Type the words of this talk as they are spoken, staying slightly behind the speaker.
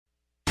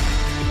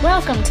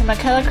Welcome to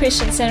McCullough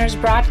Christian Center's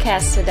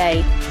broadcast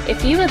today.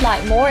 If you would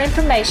like more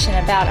information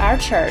about our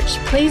church,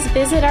 please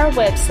visit our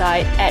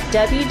website at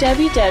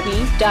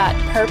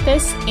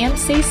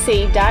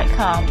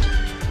www.purposemcc.com.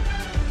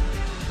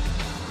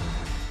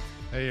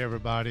 Hey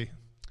everybody,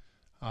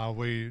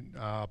 we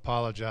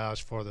apologize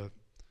for the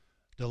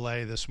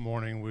delay this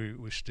morning.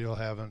 We still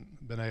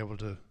haven't been able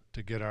to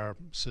get our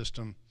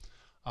system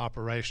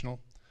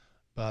operational,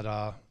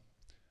 but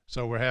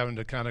so we're having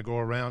to kind of go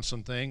around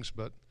some things,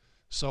 but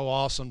so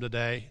awesome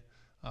today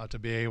to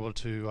be able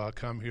to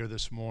come here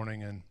this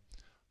morning and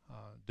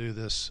do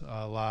this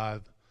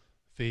live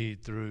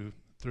feed through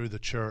the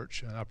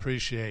church. And I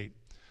appreciate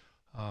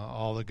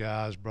all the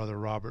guys, Brother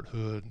Robert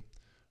Hood,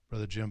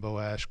 Brother Jimbo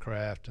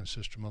Ashcraft, and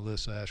Sister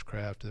Melissa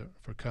Ashcraft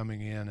for coming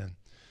in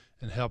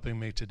and helping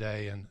me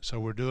today. And so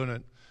we're doing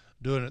it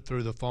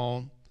through the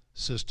phone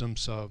system,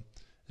 so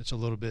it's a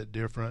little bit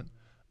different.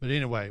 But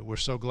anyway, we're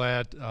so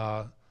glad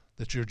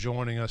that you're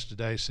joining us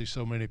today. See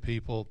so many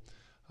people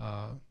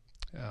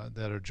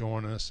that are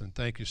joining us, and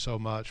thank you so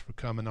much for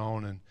coming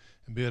on and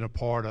being a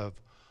part of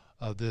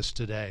this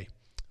today.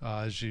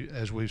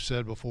 As we've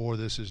said before,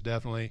 this is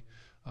definitely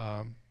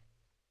out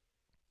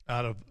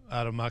of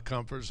my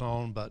comfort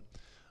zone, but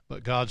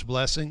God's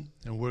blessing,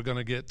 and we're going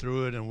to get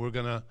through it, and we're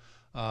going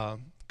to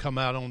come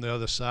out on the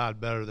other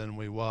side better than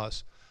we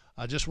was.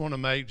 I just want to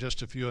make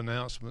just a few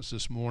announcements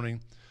this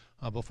morning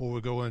before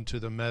we go into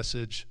the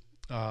message,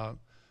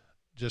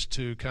 just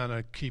to kind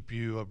of keep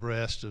you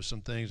abreast of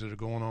some things that are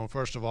going on.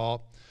 First of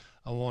all,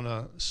 I want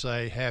to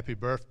say happy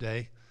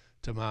birthday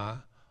to my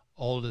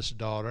oldest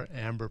daughter,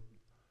 Amber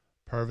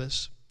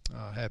Purvis.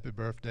 Happy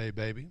birthday,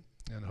 baby,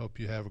 and hope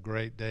you have a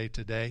great day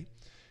today.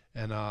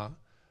 And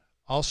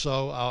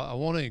also, I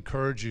want to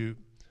encourage you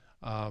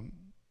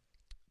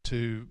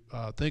to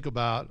think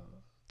about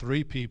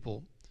 3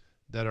 people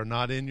that are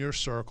not in your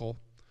circle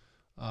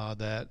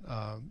that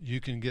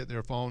you can get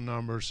their phone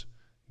numbers,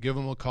 give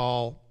them a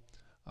call,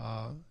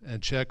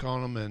 and check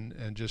on them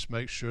and just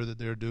make sure that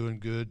they're doing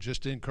good.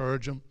 Just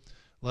encourage them.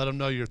 Let them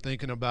know you're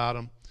thinking about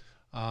them.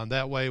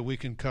 That way we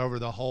can cover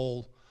the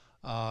whole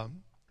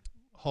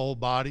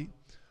body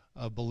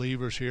of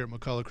believers here at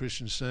McCullough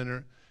Christian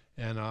Center.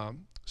 And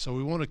so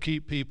we want to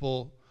keep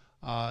people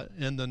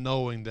in the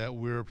knowing that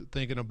we're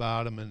thinking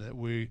about them and that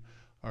we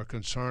are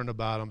concerned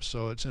about them.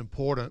 So it's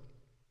important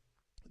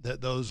that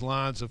those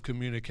lines of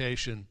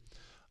communication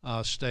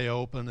stay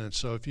open. And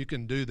so if you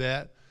can do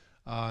that,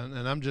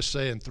 and I'm just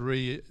saying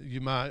 3,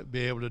 you might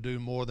be able to do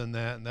more than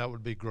that, and that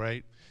would be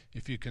great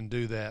if you can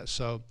do that.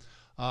 So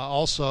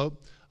also,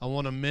 I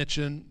want to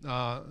mention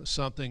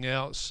something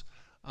else.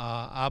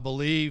 I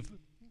believe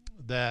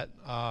that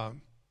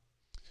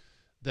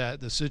that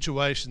the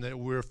situation that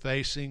we're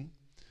facing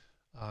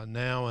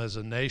now as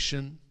a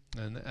nation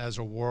and as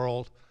a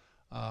world,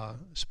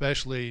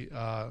 especially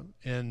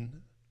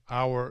in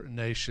our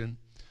nation,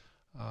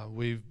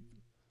 we've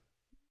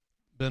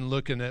been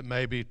looking at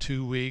maybe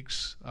 2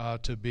 weeks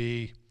to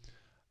be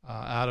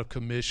out of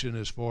commission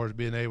as far as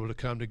being able to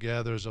come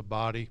together as a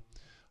body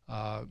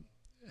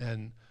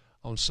and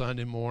on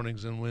Sunday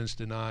mornings and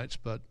Wednesday nights.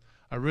 But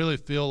I really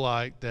feel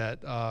like that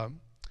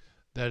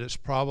it's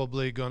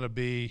probably going to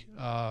be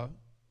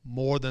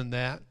more than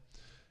that.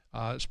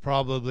 It's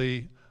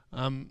probably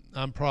I'm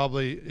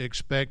probably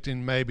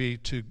expecting maybe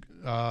to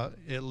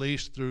at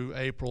least through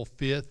April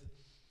 5th,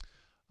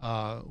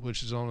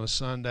 which is on a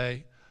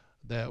Sunday,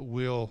 that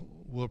we're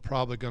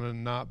probably going to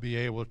not be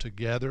able to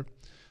gather.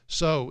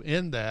 So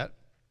in that,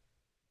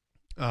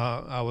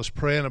 I was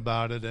praying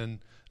about it, and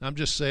I'm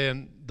just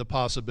saying the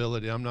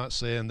possibility. I'm not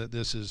saying that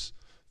this is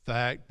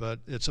fact, but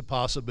it's a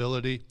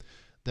possibility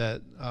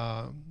that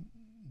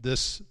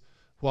this,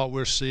 what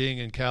we're seeing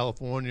in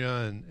California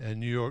and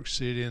New York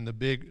City and the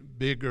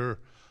bigger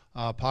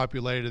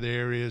populated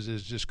areas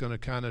is just going to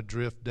kind of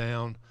drift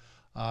down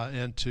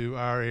into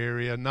our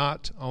area,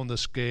 not on the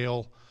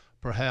scale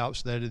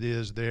perhaps that it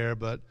is there,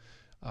 but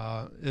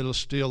it'll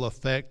still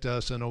affect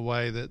us in a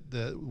way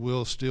that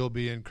we'll still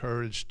be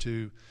encouraged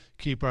to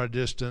keep our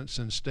distance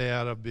and stay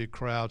out of big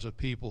crowds of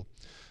people.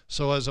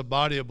 So as a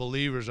body of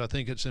believers, I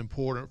think it's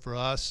important for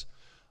us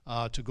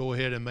to go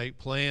ahead and make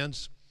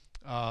plans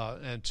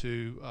and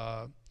to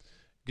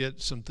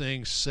get some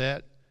things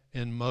set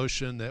in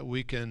motion that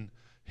we can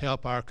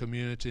help our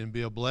community and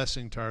be a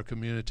blessing to our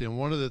community. And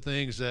one of the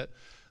things that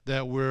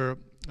we're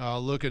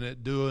looking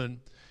at doing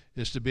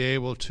is to be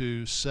able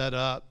to set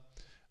up,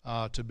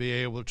 to be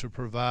able to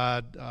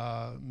provide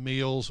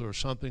meals or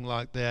something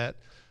like that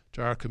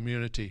to our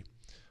community.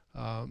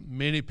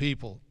 Many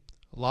people,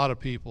 a lot of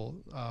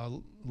people,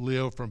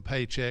 live from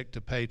paycheck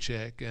to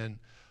paycheck, and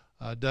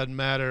it doesn't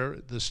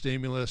matter the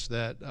stimulus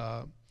that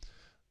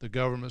the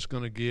government's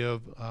going to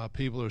give,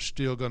 people are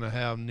still going to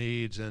have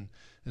needs, and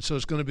so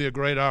it's going to be a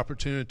great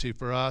opportunity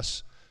for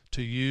us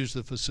to use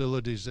the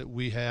facilities that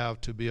we have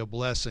to be a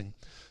blessing.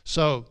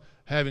 So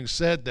having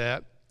said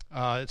that,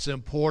 it's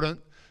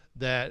important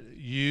that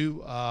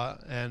you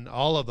and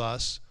all of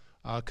us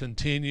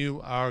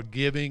continue our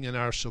giving and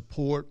our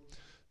support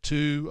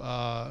to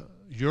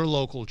your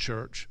local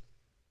church.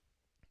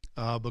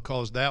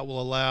 because that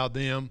will allow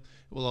them,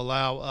 it will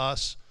allow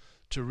us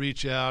to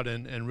reach out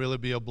and really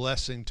be a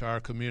blessing to our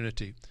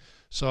community.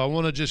 So I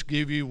want to just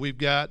give you, we've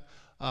got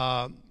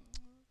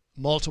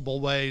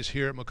multiple ways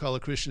here at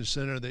McCullough Christian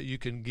Center that you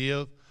can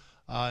give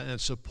and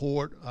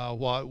support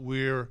what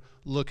we're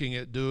looking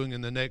at doing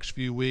in the next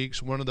few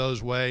weeks. One of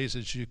those ways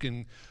is you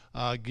can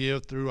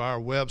give through our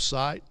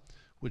website,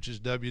 which is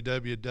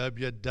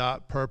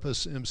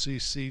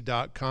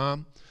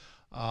www.purposemcc.com.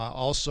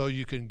 Also,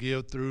 you can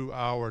give through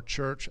our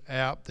church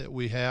app that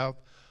we have.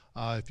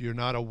 If you're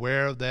not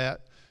aware of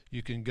that,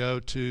 you can go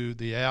to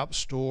the App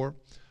Store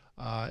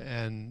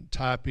and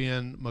type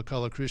in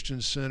McCullough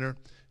Christian Center,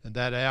 and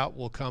that app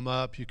will come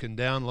up. You can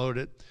download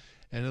it,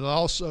 and it'll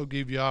also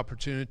give you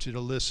opportunity to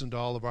listen to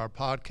all of our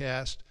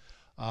podcasts.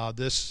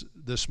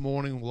 This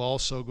morning will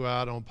also go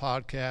out on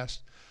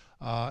podcast,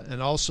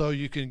 and also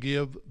you can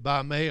give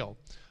by mail.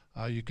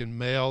 You can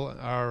mail.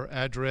 Our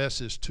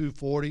address is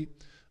 240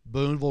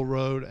 Boonville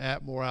Road,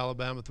 Atmore,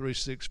 Alabama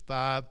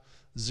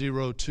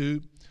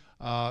 36502.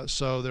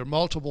 So there are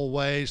multiple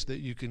ways that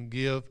you can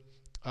give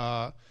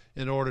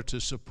in order to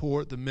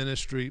support the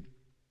ministry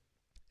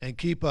and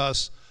keep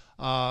us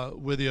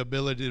with the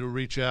ability to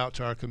reach out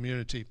to our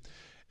community.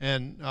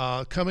 And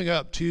coming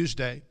up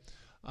Tuesday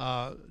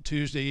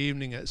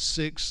evening at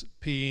 6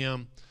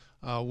 p.m.,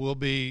 we'll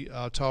be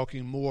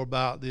talking more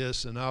about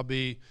this, and I'll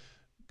be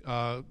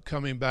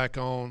coming back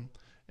on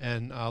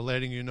and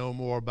letting you know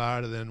more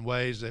about it and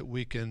ways that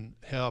we can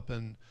help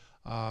and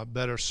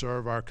better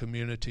serve our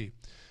community.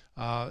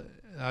 I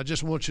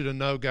just want you to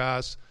know,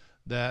 guys,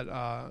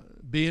 that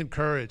be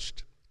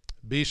encouraged,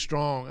 be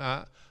strong.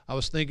 I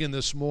was thinking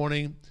this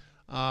morning,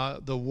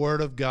 the Word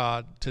of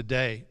God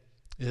today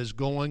is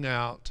going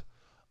out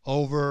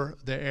over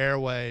the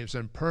airwaves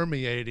and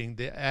permeating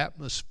the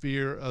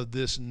atmosphere of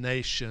this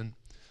nation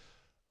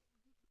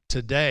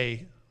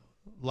today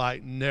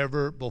like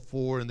never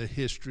before in the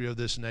history of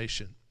this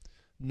nation.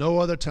 No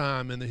other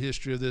time in the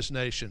history of this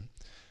nation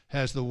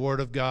has the Word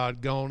of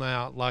God gone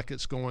out like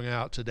it's going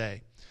out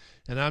today.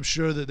 And I'm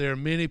sure that there are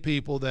many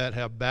people that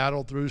have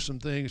battled through some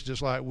things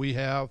just like we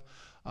have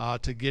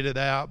to get it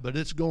out, but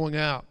it's going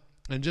out.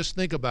 And just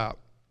think about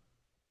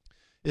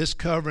it's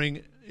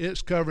covering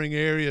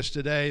areas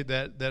today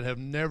that have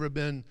never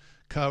been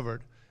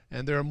covered.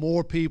 And there are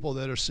more people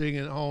that are sitting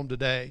at home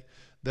today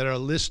that are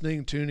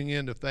listening, tuning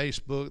in to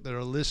Facebook, that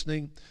are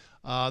listening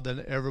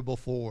than ever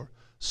before.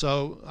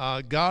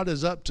 So God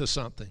is up to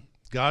something.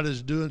 God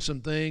is doing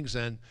some things,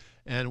 and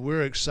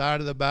we're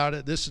excited about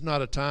it. This is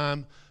not a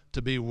time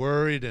to be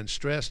worried and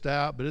stressed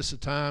out, but it's a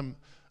time,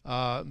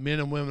 men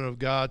and women of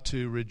God,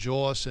 to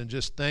rejoice and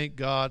just thank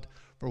God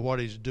for what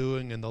He's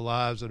doing in the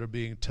lives that are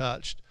being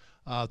touched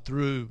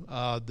through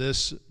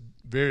this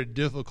very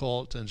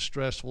difficult and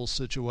stressful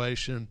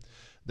situation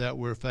that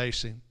we're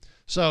facing.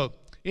 So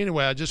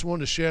anyway, I just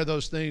wanted to share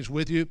those things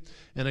with you.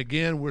 And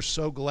again, we're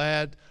so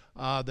glad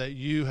that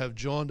you have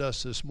joined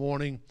us this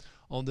morning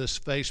on this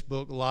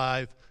Facebook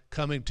Live,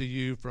 coming to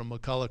you from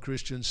McCullough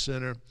Christian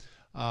Center,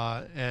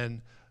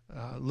 and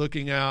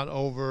looking out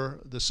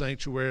over the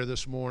sanctuary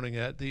this morning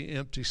at the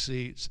empty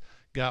seats.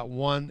 Got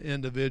one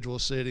individual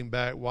sitting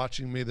back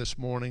watching me this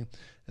morning,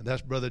 and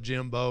that's Brother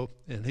Jimbo,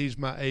 and he's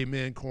my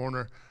amen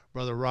corner.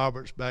 Brother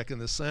Robert's back in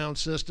the sound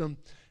system,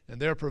 and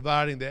they're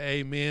providing the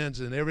amens.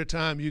 And every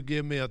time you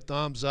give me a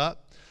thumbs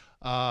up,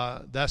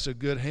 that's a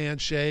good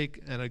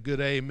handshake and a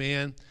good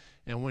amen.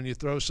 And when you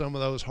throw some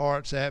of those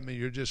hearts at me,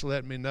 you're just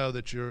letting me know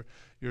that you're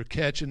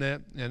catching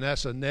it, and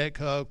that's a neck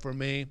hug for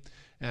me.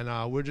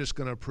 And we're just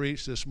going to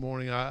preach this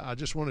morning. I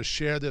just want to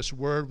share this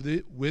word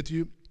with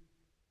you.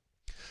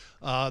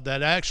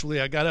 That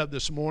actually I got up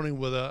this morning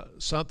with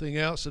something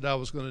else that I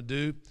was going to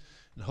do.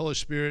 And the Holy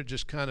Spirit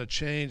just kind of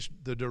changed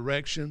the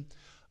direction.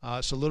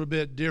 It's a little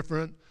bit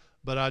different,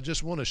 but I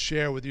just want to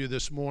share with you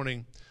this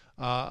morning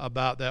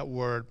about that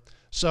word.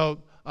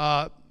 So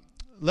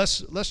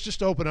let's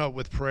just open up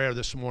with prayer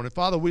this morning.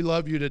 Father, we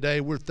love you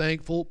today. We're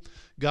thankful,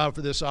 God,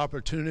 for this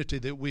opportunity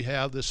that we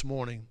have this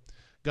morning.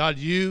 God,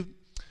 you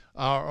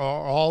are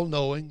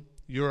all-knowing,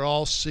 you're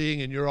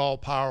all-seeing, and you're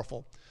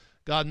all-powerful.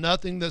 God,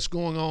 nothing that's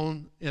going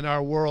on in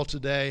our world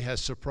today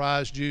has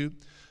surprised you.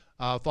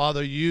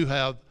 Father, you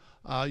have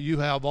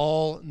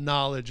all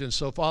knowledge. And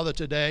so, Father,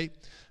 today,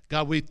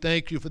 God, we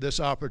thank you for this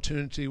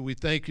opportunity. We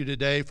thank you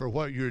today for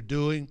what you're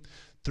doing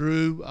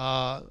through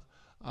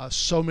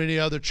so many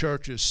other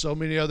churches, so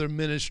many other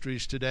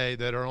ministries today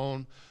that are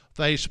on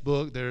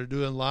Facebook, that are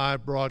doing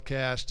live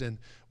broadcast. And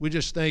we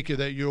just thank you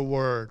that your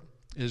word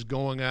is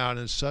going out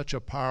in such a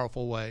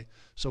powerful way.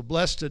 So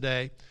bless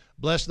today.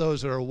 Bless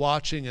those that are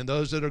watching and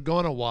those that are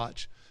going to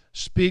watch.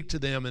 Speak to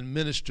them and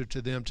minister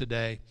to them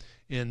today.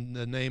 In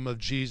the name of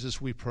Jesus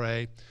we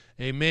pray.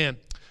 Amen.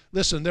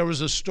 Listen, there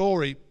was a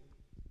story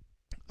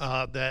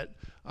that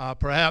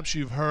perhaps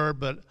you've heard,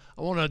 but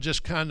I want to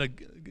just kind of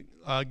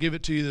give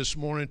it to you this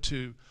morning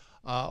to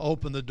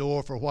open the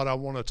door for what I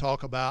want to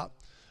talk about.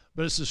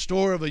 But it's the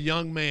story of a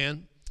young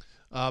man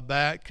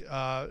back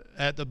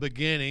at the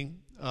beginning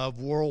of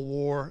World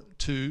War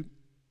II.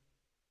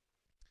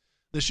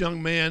 This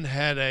young man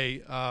had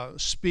a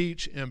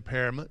speech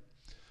impairment,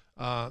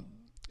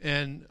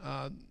 and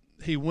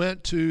he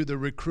went to the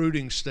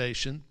recruiting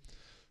station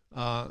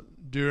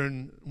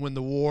during when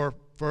the war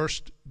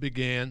first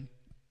began,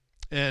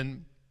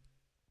 and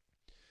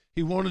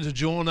he wanted to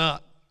join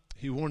up.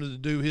 He wanted to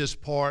do his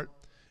part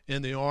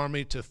in the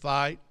army to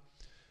fight.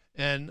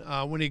 And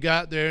when he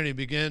got there and he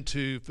began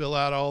to fill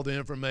out all the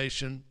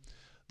information,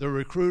 the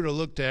recruiter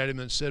looked at him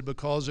and said,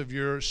 because of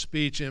your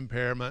speech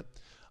impairment,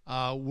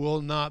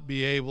 we'll not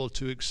be able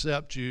to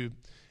accept you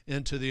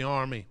into the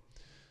army.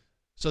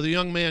 So the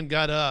young man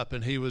got up,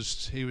 and he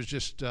was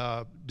just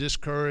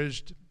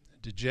discouraged,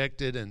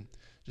 dejected, and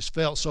just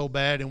felt so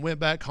bad, and went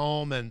back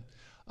home and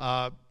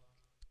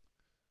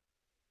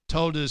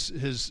told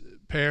his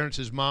parents,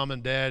 his mom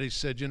and dad. He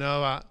said,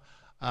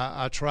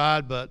 I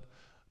tried, but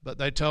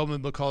they told me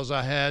because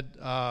I had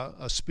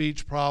a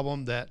speech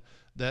problem that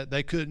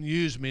they couldn't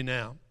use me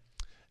now.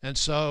 And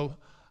so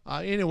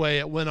anyway,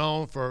 it went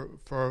on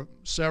for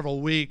several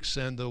weeks,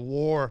 and the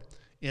war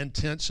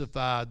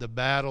intensified, the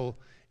battle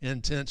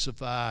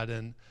intensified,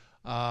 and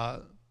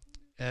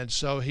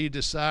so he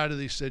decided,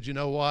 he said, you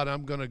know what,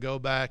 I'm going to go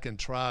back and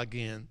try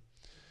again.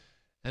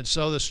 And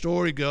so the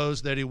story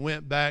goes that he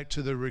went back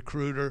to the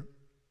recruiter,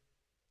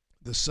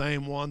 the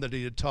same one that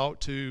he had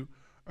talked to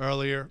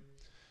earlier,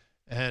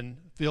 and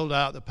filled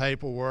out the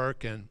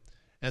paperwork, and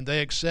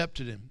they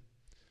accepted him.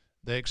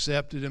 They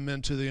accepted him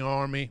into the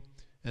army,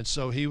 and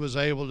so he was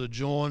able to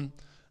join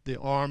the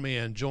army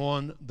and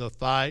join the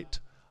fight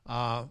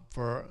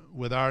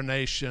with our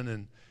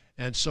nation.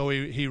 And so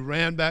he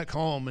ran back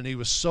home, and he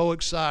was so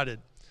excited.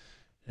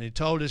 And he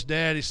told his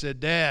dad, he said,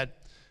 Dad,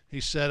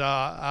 he said,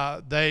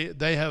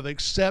 they have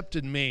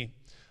accepted me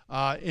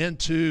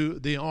into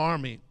the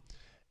army.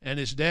 And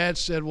his dad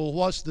said, well,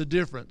 what's the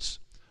difference?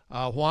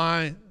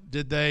 Why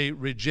did they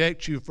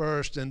reject you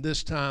first, and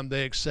this time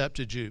they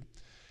accepted you?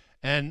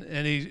 And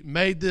he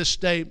made this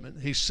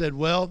statement. He said,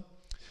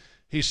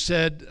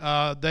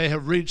 they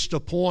have reached a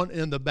point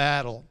in the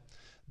battle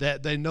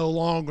that they no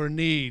longer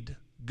need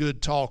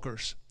good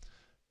talkers.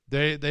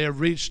 They have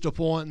reached a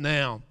point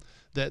now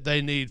that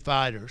they need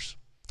fighters.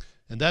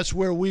 And that's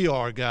where we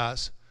are,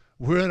 guys.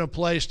 We're in a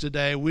place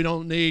today, we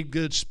don't need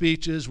good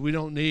speeches. We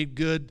don't need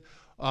good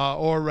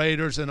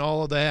orators and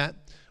all of that.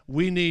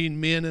 We need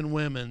men and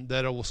women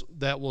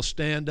that will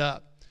stand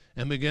up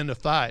and begin to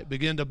fight,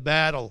 begin to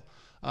battle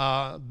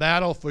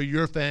for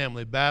your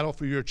family, battle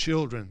for your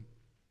children,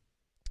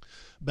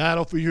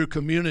 battle for your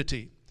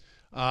community.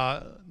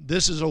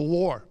 This is a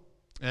war,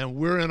 and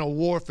we're in a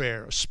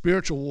warfare, a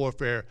spiritual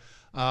warfare.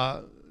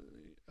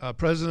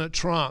 President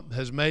Trump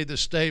has made the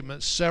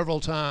statement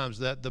several times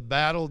that the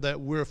battle that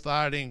we're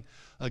fighting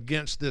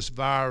against this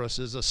virus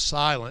is a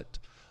silent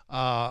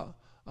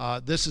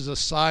this is a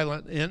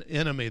silent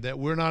enemy, that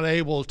we're not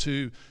able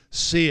to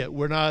see it.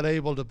 We're not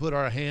able to put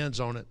our hands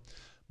on it.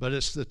 But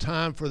it's the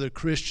time for the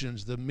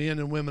Christians, the men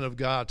and women of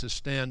God, to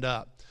stand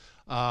up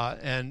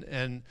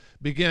and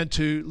begin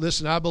to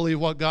listen. I believe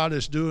what God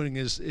is doing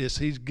is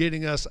He's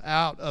getting us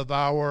out of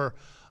our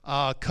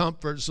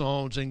comfort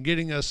zones and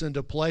getting us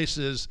into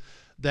places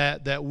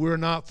that we're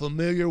not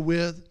familiar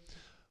with,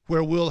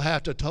 where we'll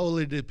have to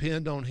totally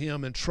depend on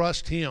Him and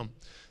trust Him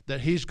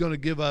that He's going to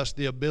give us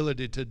the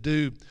ability to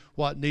do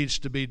what needs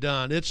to be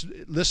done.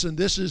 Listen,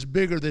 this is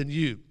bigger than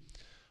you,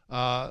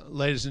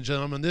 ladies and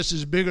gentlemen. This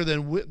is bigger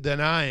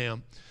than I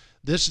am.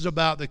 This is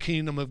about the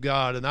kingdom of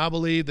God, and I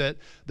believe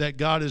that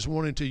God is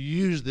wanting to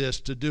use this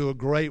to do a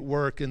great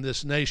work in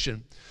this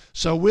nation.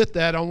 So with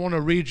that, I want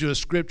to read you a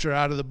scripture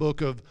out of the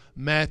book of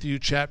Matthew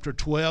chapter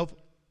 12,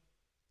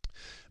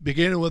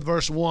 beginning with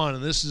verse 1.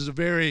 And this is a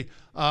very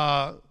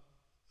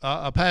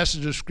a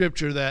passage of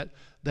scripture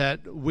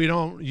that we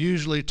don't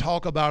usually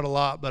talk about a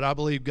lot, but I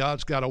believe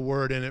God's got a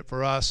word in it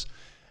for us.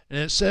 And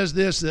it says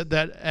this, that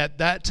at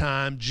that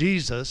time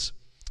Jesus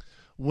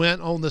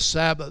went on the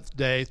Sabbath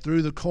day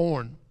through the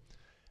corn,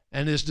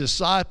 and his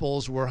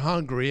disciples were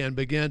hungry and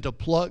began to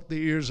pluck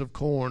the ears of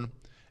corn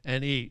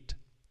and eat.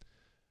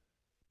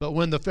 But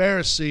when the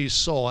Pharisees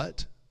saw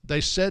it,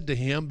 they said to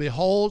him,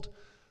 Behold,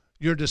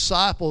 your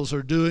disciples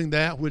are doing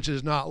that which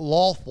is not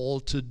lawful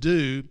to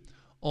do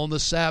on the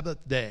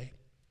Sabbath day.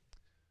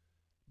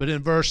 But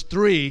in verse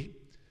 3,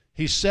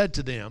 he said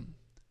to them,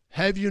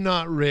 Have you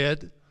not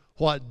read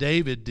what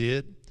David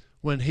did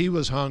when he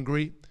was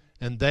hungry,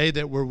 and they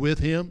that were with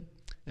him,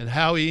 and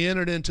how he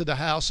entered into the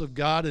house of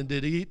God and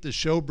did eat the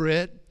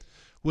showbread,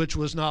 which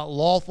was not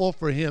lawful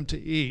for him to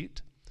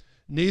eat,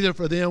 neither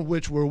for them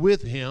which were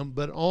with him,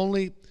 but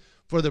only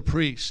for the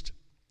priest?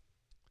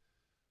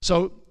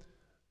 So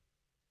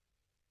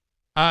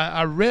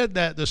I read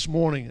that this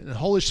morning, and the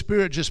Holy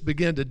Spirit just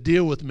began to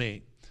deal with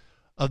me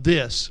of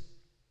this,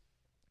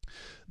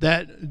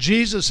 that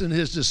Jesus and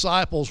his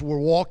disciples were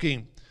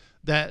walking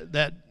that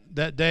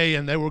day,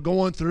 and they were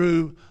going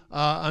through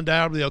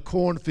undoubtedly a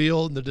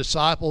cornfield, and the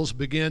disciples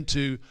began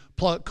to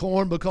pluck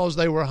corn because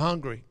they were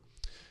hungry,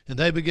 and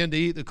they began to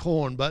eat the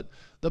corn. But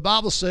the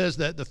Bible says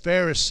that the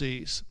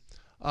Pharisees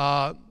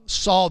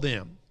saw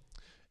them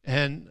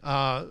and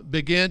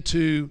began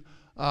to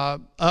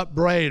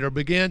upbraid or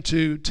began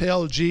to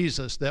tell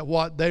Jesus that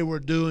what they were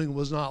doing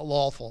was not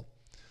lawful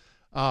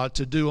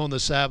to do on the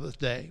Sabbath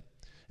day.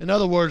 In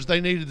other words,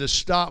 they needed to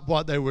stop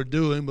what they were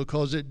doing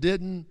because it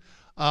didn't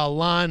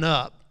line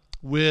up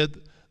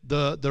with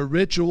the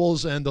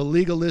rituals and the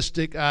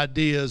legalistic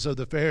ideas of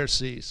the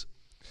Pharisees.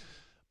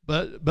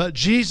 But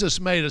Jesus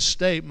made a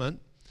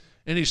statement,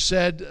 and he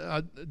said,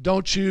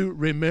 don't you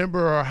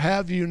remember, or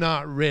have you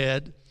not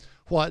read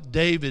what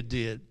David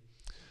did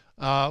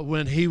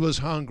when he was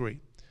hungry?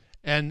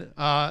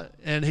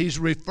 And he's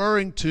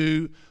referring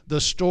to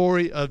the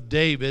story of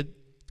David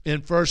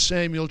in 1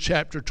 Samuel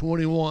chapter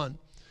 21.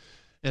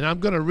 And I'm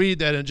going to read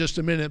that in just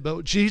a minute,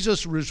 but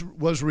Jesus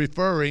was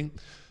referring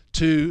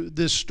to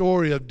this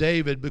story of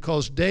David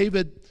because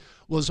David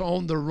was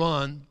on the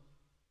run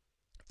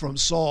from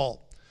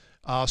Saul.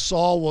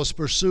 Saul was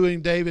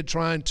pursuing David,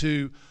 trying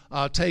to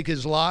take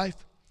his life.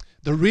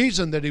 The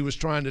reason that he was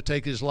trying to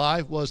take his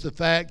life was the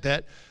fact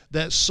that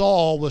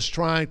Saul was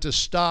trying to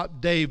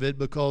stop David,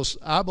 because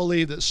I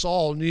believe that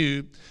Saul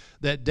knew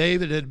that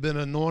David had been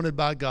anointed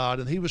by God,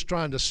 and he was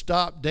trying to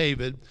stop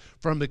David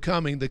from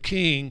becoming the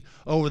king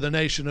over the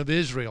nation of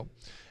Israel.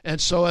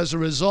 And so as a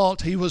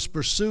result, he was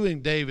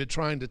pursuing David,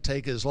 trying to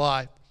take his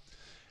life.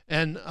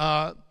 And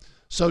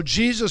so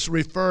Jesus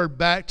referred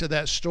back to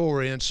that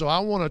story. And so I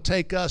want to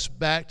take us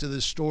back to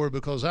this story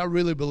because I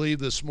really believe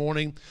this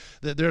morning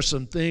that there's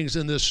some things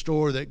in this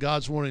story that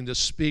God's wanting to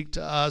speak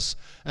to us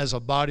as a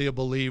body of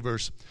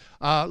believers.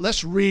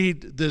 Let's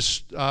read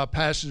this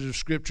passage of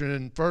Scripture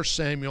in 1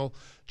 Samuel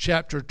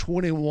chapter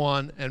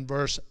 21 and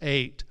verse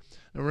 8.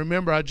 Now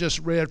remember, I just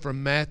read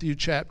from Matthew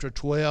chapter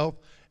 12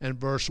 and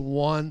verse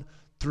 1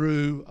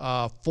 through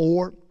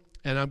 4.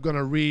 And I'm going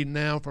to read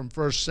now from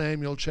 1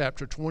 Samuel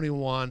chapter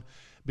 21,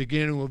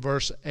 beginning with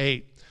verse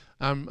 8.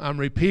 I'm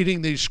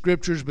repeating these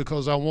scriptures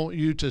because I want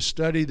you to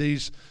study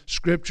these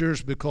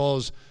scriptures,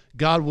 because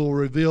God will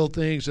reveal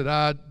things that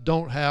I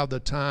don't have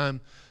the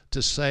time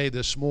to say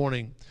this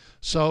morning.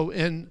 So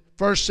in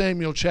 1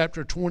 Samuel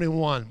chapter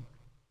 21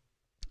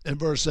 and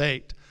verse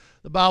 8,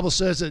 the Bible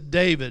says that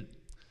David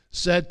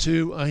said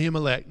to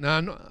Ahimelech.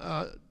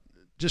 Now,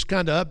 just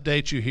kind of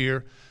update you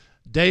here.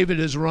 David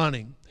is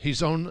running.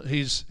 He's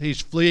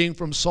fleeing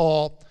from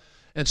Saul.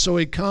 And so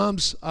he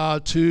comes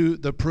to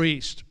the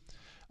priest,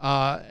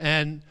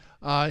 and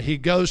he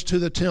goes to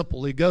the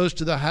temple. He goes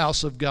to the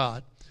house of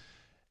God.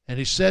 And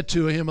he said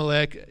to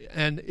Ahimelech,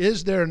 "And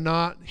is there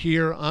not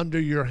here under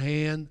your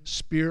hand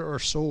spear or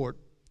sword?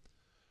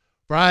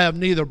 For I have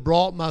neither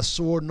brought my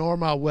sword nor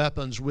my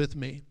weapons with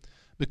me,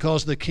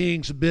 because the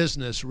king's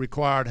business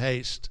required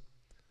haste."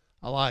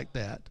 I like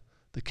that.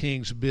 The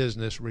king's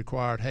business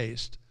required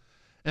haste.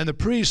 And the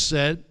priest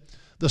said,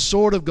 "The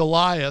sword of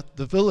Goliath,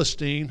 the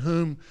Philistine,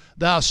 whom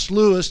thou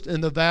slewest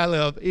in the valley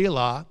of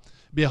Elah,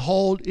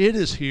 behold, it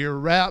is here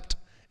wrapped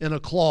in a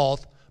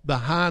cloth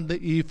behind the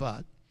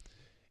ephod.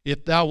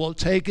 If thou wilt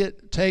take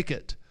it, take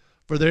it,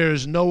 for there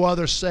is no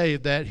other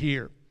save that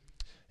here."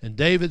 And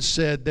David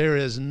said, "There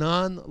is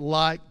none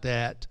like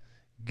that.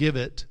 Give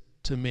it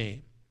to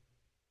me."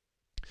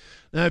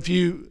 Now, if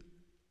you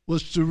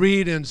was to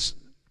read in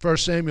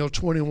 1 Samuel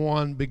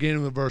 21,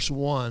 beginning with verse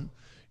 1,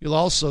 you'll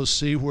also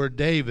see where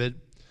David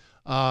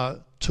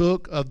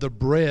took of the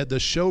bread, the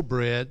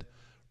showbread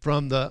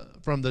from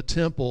the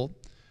temple.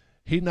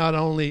 He not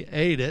only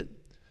ate it,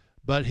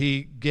 but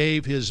he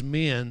gave his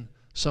men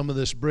some of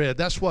this bread.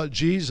 That's what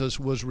Jesus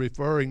was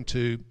referring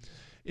to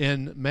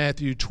in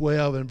Matthew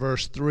 12 and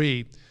verse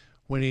 3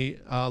 when he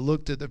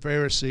looked at the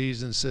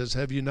Pharisees and says,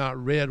 "Have you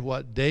not read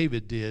what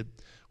David did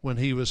when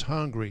he was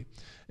hungry?"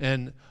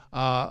 And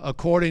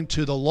according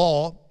to the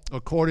law,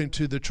 according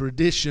to the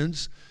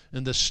traditions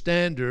and the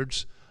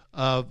standards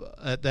of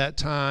at that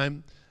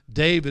time,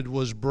 David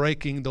was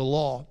breaking the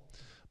law.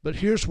 But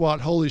here's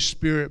what Holy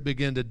Spirit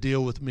began to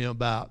deal with me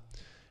about.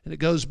 And it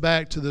goes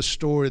back to the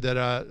story that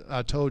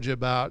I told you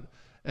about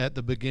at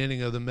the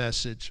beginning of the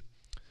message.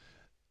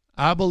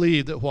 I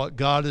believe that what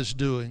God is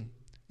doing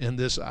in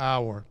this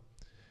hour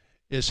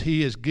is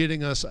He is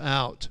getting us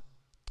out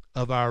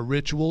of our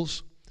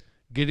rituals,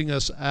 getting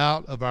us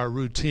out of our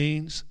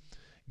routines,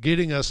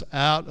 getting us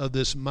out of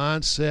this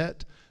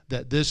mindset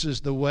that this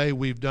is the way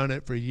we've done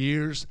it for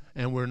years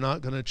and we're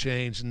not going to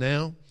change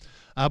now.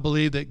 I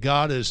believe that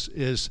God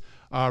is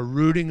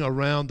rooting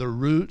around the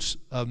roots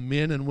of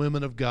men and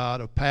women of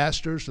God, of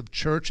pastors, of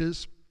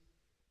churches,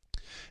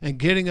 and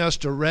getting us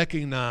to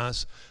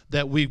recognize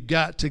that we've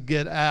got to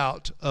get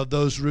out of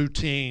those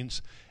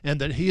routines and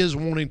that He is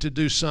wanting to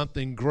do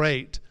something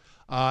great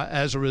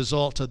as a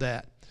result of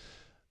that.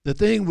 The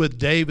thing with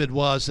David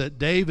was that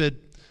David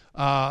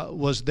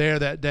was there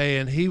that day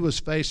and he was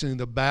facing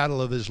the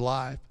battle of his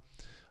life.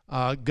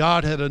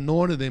 God had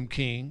anointed him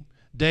king.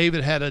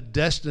 David had a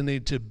destiny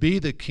to be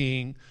the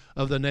king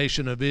of the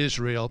nation of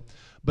Israel,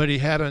 but he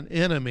had an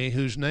enemy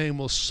whose name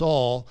was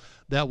Saul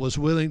that was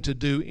willing to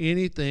do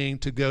anything,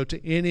 to go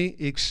to any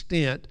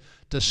extent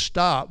to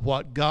stop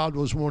what God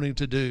was wanting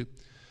to do.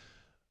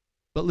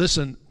 But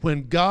listen,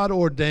 when God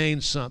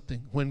ordains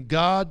something, when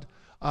God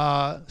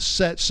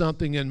sets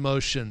something in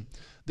motion,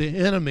 the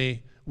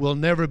enemy will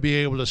never be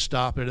able to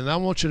stop it. And I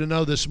want you to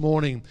know this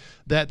morning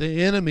that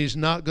the enemy's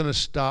not going to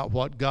stop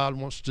what God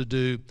wants to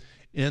do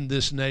in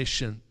this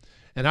nation.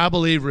 And I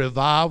believe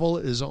revival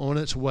is on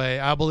its way.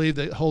 I believe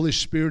that Holy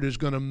Spirit is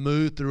going to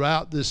move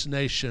throughout this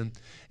nation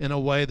in a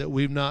way that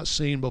we've not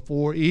seen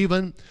before,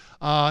 even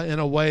in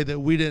a way that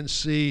we didn't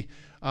see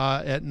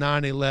at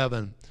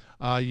 9/11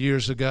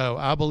 years ago.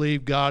 I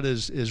believe God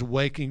is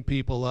waking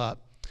people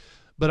up.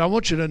 But I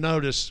want you to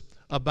notice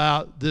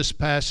about this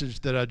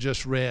passage that I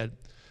just read,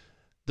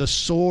 the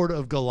sword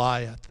of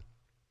Goliath.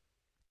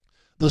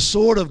 The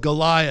sword of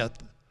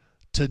Goliath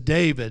to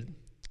David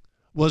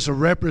was a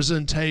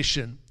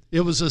representation.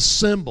 It was a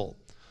symbol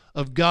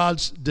of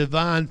God's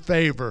divine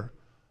favor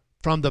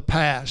from the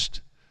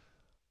past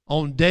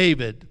on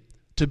David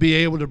to be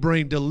able to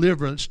bring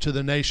deliverance to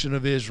the nation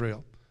of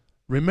Israel.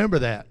 Remember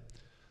that.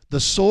 The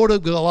sword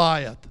of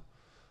Goliath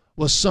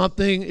was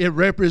something, it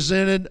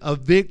represented a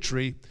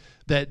victory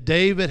that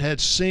David had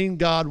seen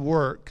God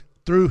work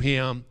through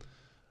him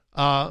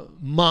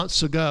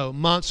months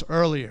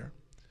earlier.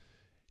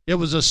 It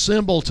was a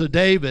symbol to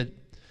David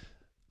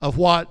of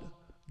what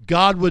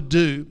God would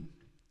do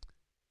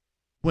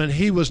when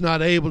he was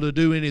not able to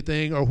do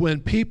anything, or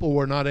when people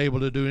were not able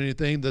to do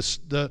anything.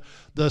 The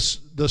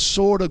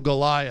sword of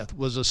Goliath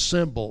was a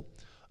symbol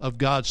of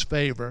God's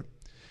favor.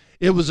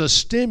 It was a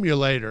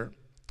stimulator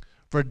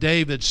for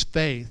David's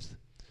faith.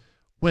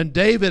 When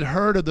David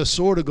heard of the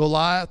sword of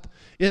Goliath,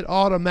 it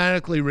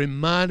automatically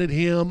reminded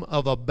him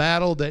of a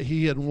battle that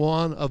he had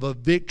won, of a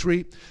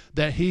victory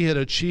that he had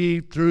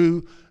achieved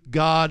through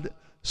God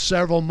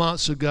several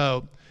months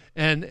ago.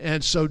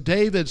 And so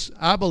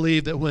I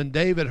believe that when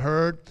David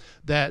heard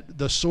that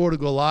the sword of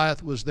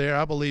Goliath was there,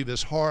 I believe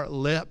his heart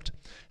leapt,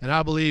 and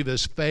I believe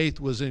his faith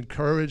was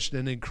encouraged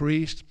and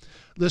increased.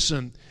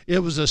 Listen, it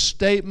was a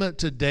statement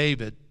to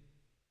David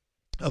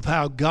of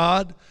how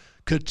God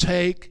could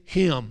take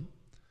him,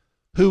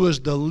 who was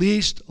the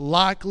least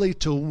likely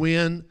to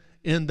win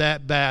in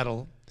that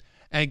battle,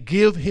 and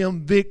give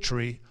him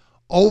victory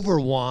over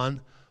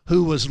one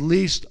who was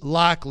least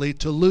likely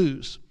to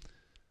lose.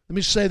 Let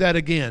me say that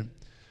again.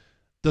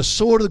 The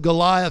sword of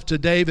Goliath to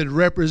David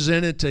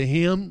represented to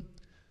him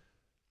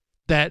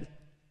that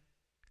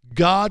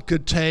God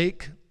could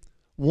take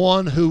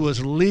one who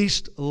was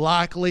least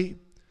likely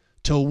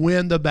to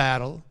win the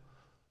battle,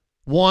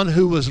 one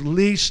who was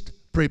least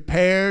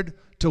prepared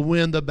to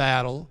win the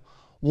battle,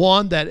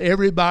 one that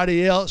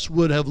everybody else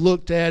would have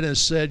looked at and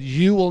said,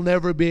 you will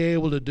never be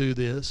able to do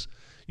this.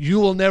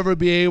 You will never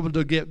be able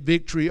to get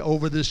victory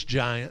over this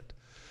giant.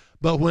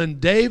 But when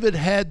David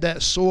had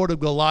that sword of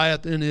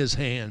Goliath in his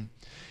hand,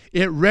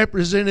 it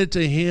represented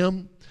to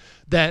him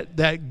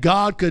that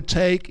God could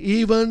take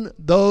even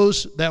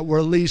those that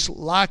were least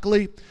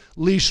likely,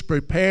 least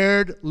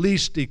prepared,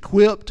 least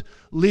equipped,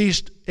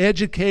 least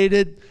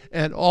educated,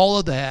 and all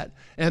of that,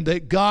 and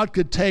that God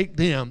could take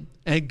them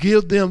and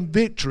give them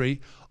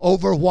victory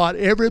over what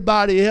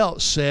everybody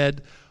else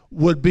said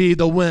would be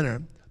the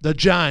winner, the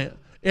giant.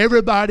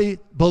 Everybody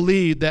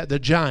believed that the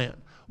giant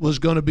was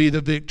going to be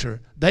the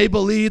victor. They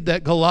believed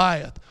that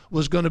Goliath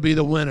was going to be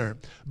the winner.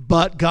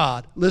 But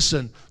God,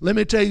 listen, let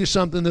me tell you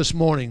something this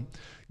morning.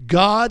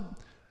 God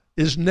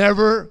is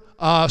never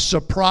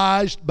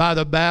surprised by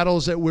the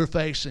battles that we're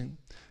facing.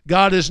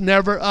 God is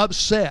never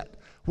upset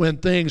when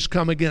things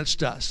come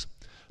against us.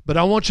 But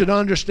I want you to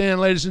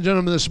understand, ladies and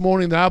gentlemen, this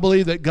morning that I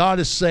believe that God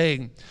is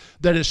saying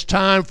that it's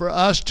time for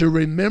us to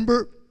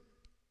remember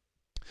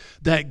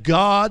that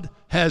God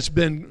has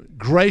been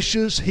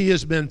gracious. He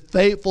has been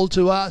faithful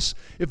to us.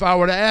 If I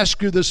were to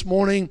ask you this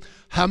morning,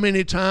 how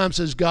many times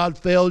has God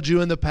failed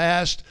you in the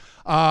past?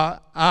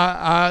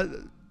 I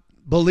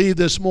believe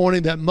this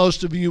morning that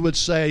most of you would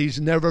say He's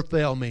never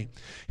failed me.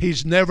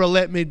 He's never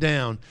let me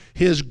down.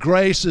 His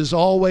grace has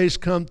always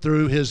come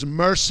through. His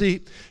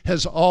mercy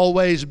has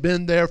always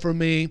been there for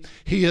me.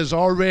 He has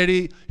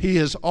always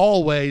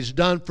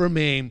done for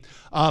me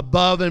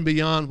above and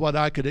beyond what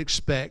I could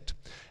expect.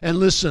 And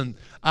listen,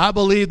 I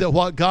believe that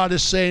what God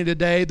is saying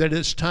today, that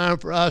it's time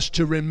for us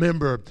to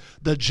remember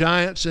the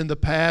giants in the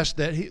past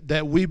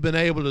that we've been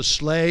able to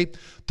slay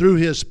through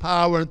His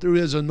power and through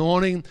His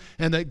anointing,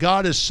 and that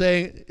God is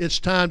saying it's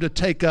time to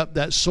take up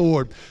that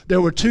sword.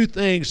 There were two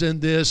things in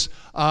this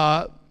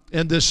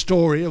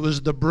story. It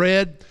was the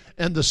bread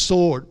and the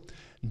sword.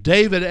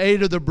 David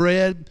ate of the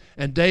bread,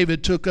 and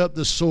David took up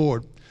the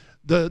sword.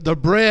 The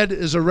bread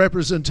is a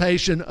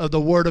representation of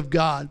the Word of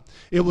God.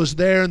 It was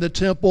there in the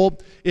temple.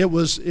 It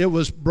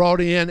was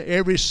brought in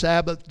every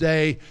Sabbath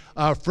day.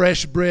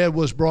 Fresh bread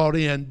was brought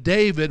in.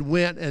 David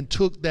went and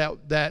took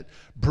that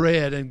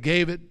bread and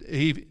gave it.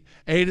 He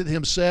ate it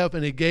himself,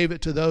 and he gave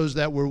it to those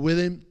that were with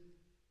him.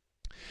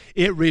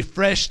 It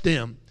refreshed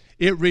them.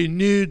 It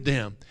renewed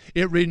them.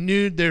 It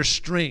renewed their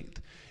strength.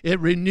 It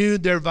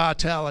renewed their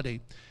vitality.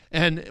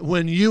 And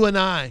when you and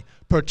I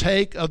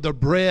partake of the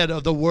bread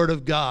of the Word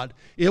of God,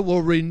 it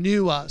will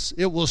renew us.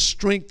 It will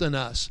strengthen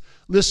us.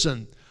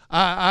 Listen,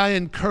 I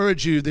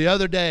encourage you. The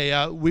other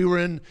day, we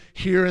were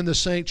here in the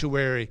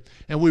sanctuary,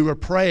 and we were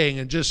praying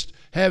and just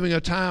having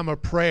a time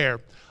of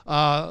prayer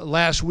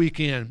last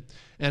weekend.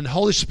 And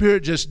Holy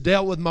Spirit just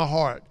dealt with my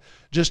heart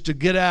just to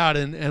get out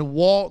and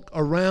walk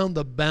around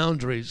the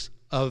boundaries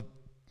of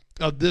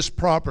this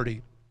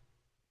property.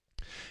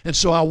 And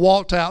so I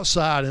walked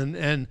outside,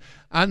 and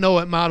I know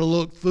it might have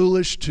looked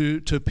foolish to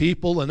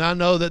people, and I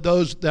know that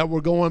those that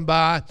were going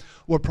by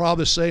were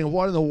probably saying,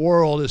 what in the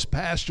world is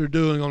Pastor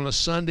doing on a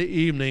Sunday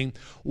evening,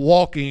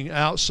 walking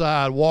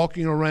outside,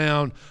 walking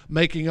around,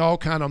 making all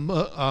kind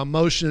of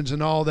motions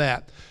and all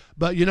that.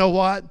 But you know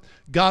what?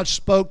 God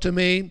spoke to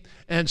me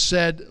and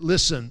said,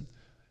 listen,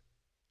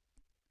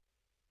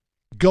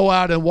 go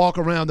out and walk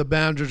around the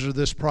boundaries of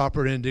this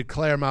property and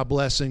declare my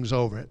blessings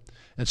over it.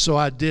 And so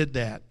I did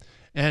that.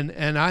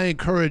 And I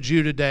encourage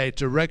you today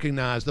to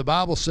recognize, the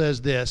Bible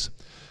says this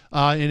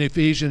in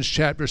Ephesians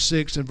chapter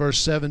 6 and verse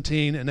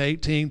 17 and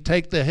 18,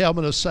 take the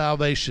helmet of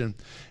salvation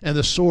and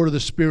the sword of the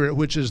Spirit,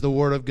 which is the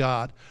Word of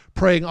God,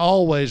 praying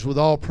always with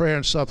all prayer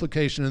and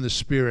supplication in the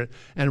Spirit,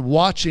 and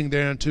watching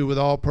thereunto with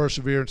all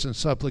perseverance and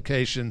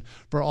supplication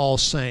for all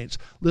saints.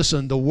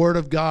 Listen, the Word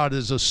of God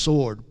is a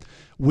sword.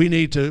 We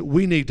need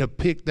to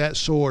pick that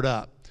sword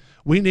up.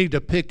 We need to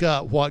pick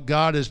up what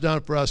God has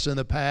done for us in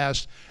the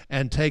past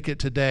and take it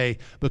today,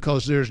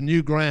 because there's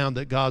new ground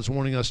that God's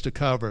wanting us to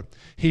cover.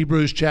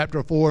 Hebrews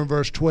chapter 4 and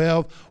verse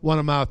 12, one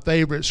of my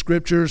favorite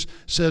scriptures,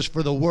 says,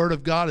 for the word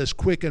of God is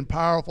quick and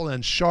powerful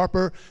and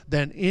sharper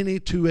than any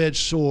two-edged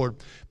sword,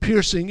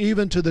 piercing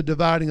even to the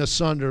dividing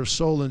asunder of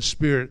soul and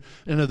spirit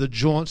and of the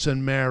joints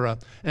and marrow,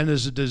 and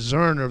is a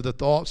discerner of the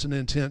thoughts and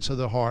intents of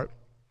the heart.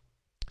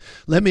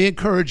 Let me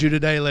encourage you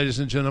today, ladies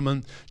and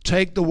gentlemen,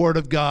 take the Word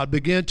of God.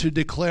 Begin to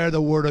declare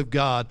the Word of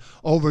God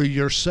over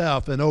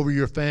yourself and over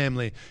your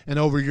family and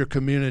over your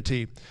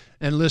community.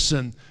 And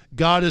listen,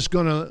 God's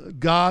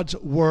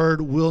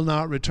Word will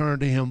not return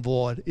to Him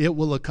void. It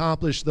will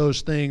accomplish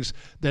those things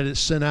that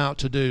it's sent out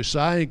to do. So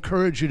I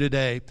encourage you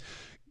today,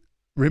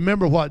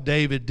 remember what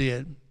David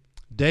did.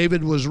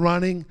 David was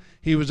running.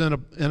 He was in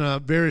a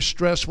very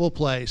stressful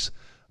place,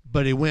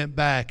 but he went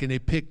back and he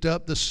picked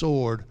up the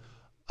sword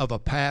of a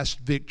past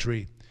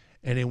victory,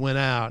 and he went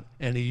out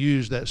and he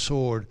used that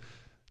sword.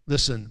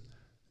 Listen,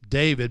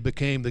 David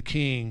became the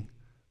king,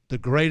 the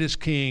greatest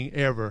king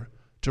ever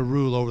to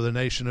rule over the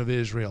nation of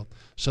Israel.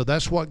 So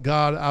that's what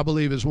God, I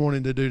believe, is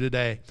wanting to do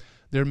today.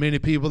 There are many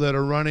people that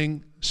are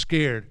running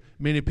scared,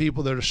 many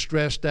people that are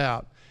stressed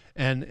out,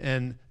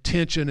 and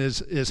tension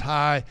is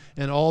high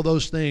and all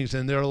those things,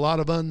 and there are a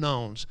lot of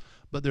unknowns.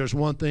 But there's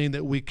one thing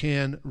that we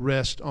can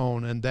rest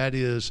on, and that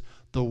is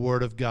the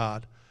Word of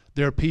God.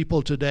 There are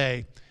people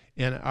today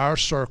in our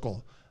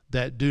circle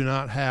that do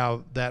not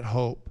have that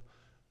hope.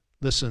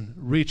 Listen,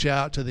 reach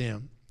out to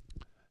them.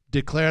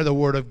 Declare the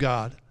Word of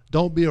God.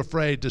 Don't be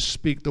afraid to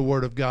speak the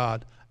Word of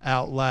God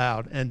out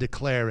loud and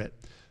declare it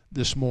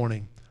this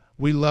morning.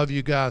 We love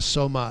you guys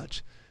so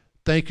much.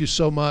 Thank you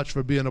so much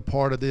for being a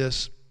part of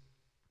this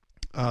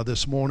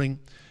morning.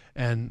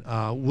 And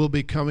we'll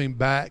be coming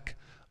back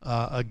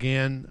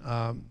again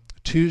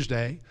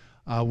Tuesday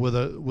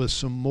with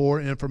some more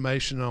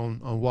information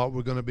on what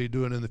we're going to be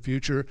doing in the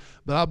future.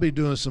 But I'll be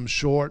doing some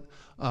short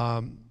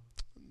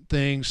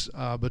things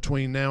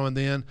between now and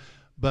then.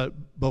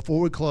 But before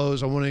we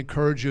close, I want to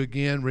encourage you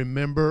again,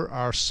 remember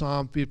our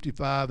Psalm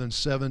 55 and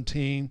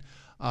 17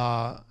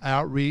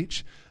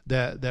 outreach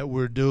that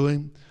we're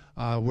doing,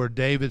 where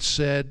David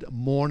said,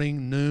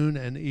 morning, noon,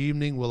 and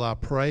evening will I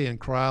pray and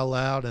cry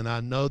aloud, and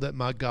I know that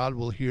my God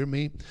will hear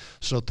me.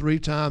 So 3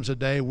 times a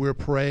day we're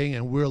praying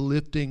and we're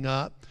lifting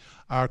up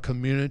our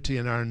community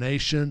and our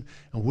nation,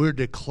 and we're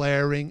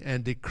declaring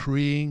and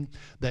decreeing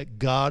that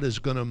God is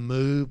going to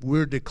move.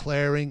 We're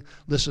declaring,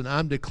 listen,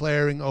 I'm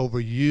declaring over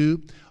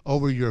you,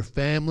 over your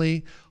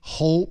family,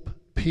 hope,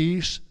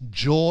 peace,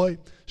 joy,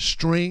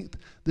 strength.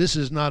 This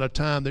is not a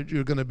time that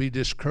you're going to be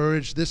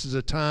discouraged. This is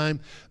a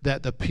time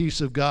that the peace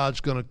of God's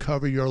going to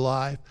cover your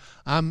life.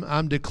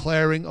 I'm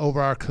declaring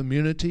over our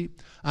community.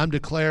 I'm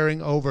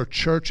declaring over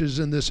churches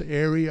in this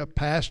area,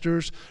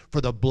 pastors,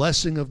 for the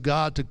blessing of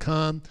God to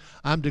come.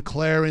 I'm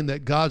declaring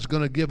that God's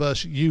going to give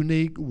us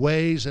unique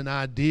ways and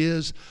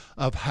ideas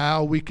of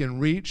how we can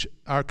reach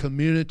our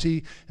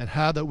community and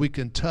how that we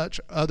can touch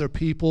other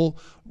people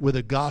with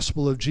the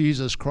gospel of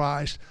Jesus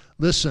Christ.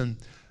 Listen,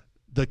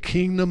 the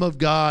kingdom of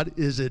God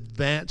is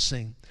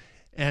advancing.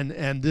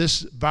 And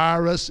this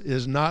virus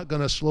is not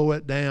going to slow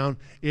it down.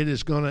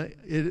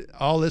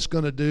 All it's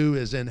going to do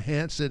is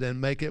enhance it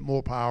and make it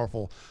more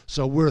powerful.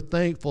 So we're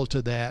thankful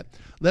to that.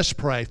 Let's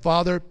pray.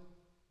 Father,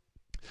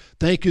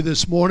 thank you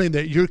this morning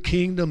that your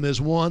kingdom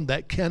is one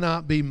that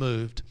cannot be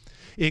moved.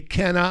 It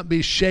cannot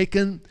be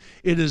shaken.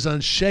 It is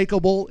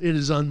unshakable. It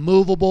is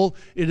unmovable.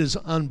 It is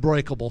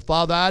unbreakable.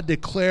 Father, I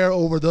declare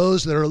over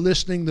those that are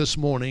listening this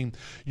morning,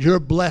 your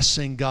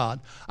blessing,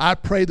 God. I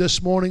pray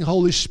this morning,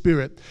 Holy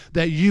Spirit,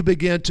 that you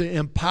begin to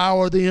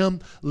empower them.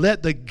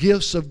 Let the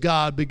gifts of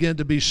God begin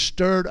to be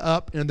stirred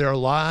up in their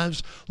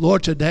lives.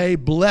 Lord, today,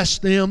 bless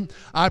them.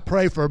 I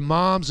pray for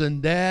moms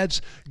and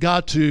dads,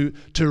 God, to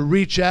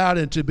reach out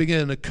and to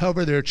begin to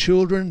cover their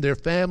children, their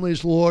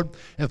families, Lord.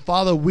 And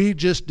Father, we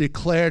just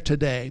declare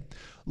today,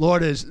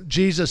 Lord, as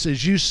Jesus,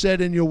 as you said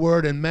in your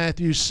word in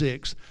Matthew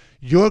 6,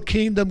 Your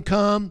kingdom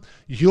come,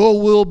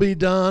 your will be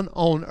done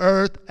on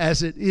earth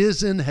as it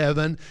is in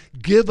heaven.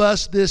 Give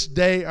us this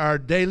day our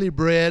daily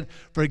bread.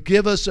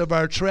 Forgive us of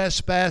our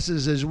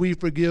trespasses as we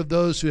forgive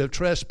those who have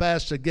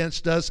trespassed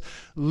against us.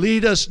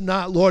 Lead us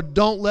not, Lord,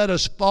 don't let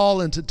us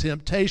fall into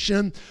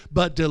temptation,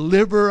 but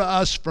deliver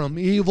us from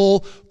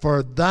evil.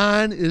 For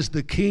thine is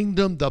the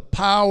kingdom, the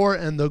power,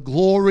 and the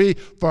glory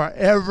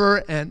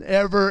forever and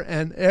ever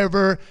and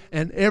ever.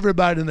 And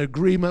everybody in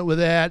agreement with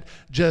that,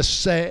 just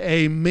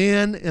say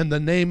amen in the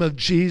name of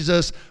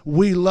Jesus.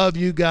 We love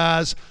you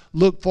guys.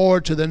 Look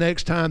forward to the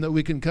next time that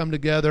we can come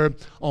together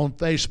on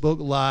Facebook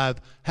Live.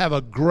 Have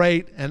a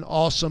great and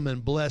awesome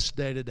and blessed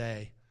day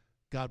today.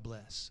 God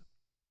bless.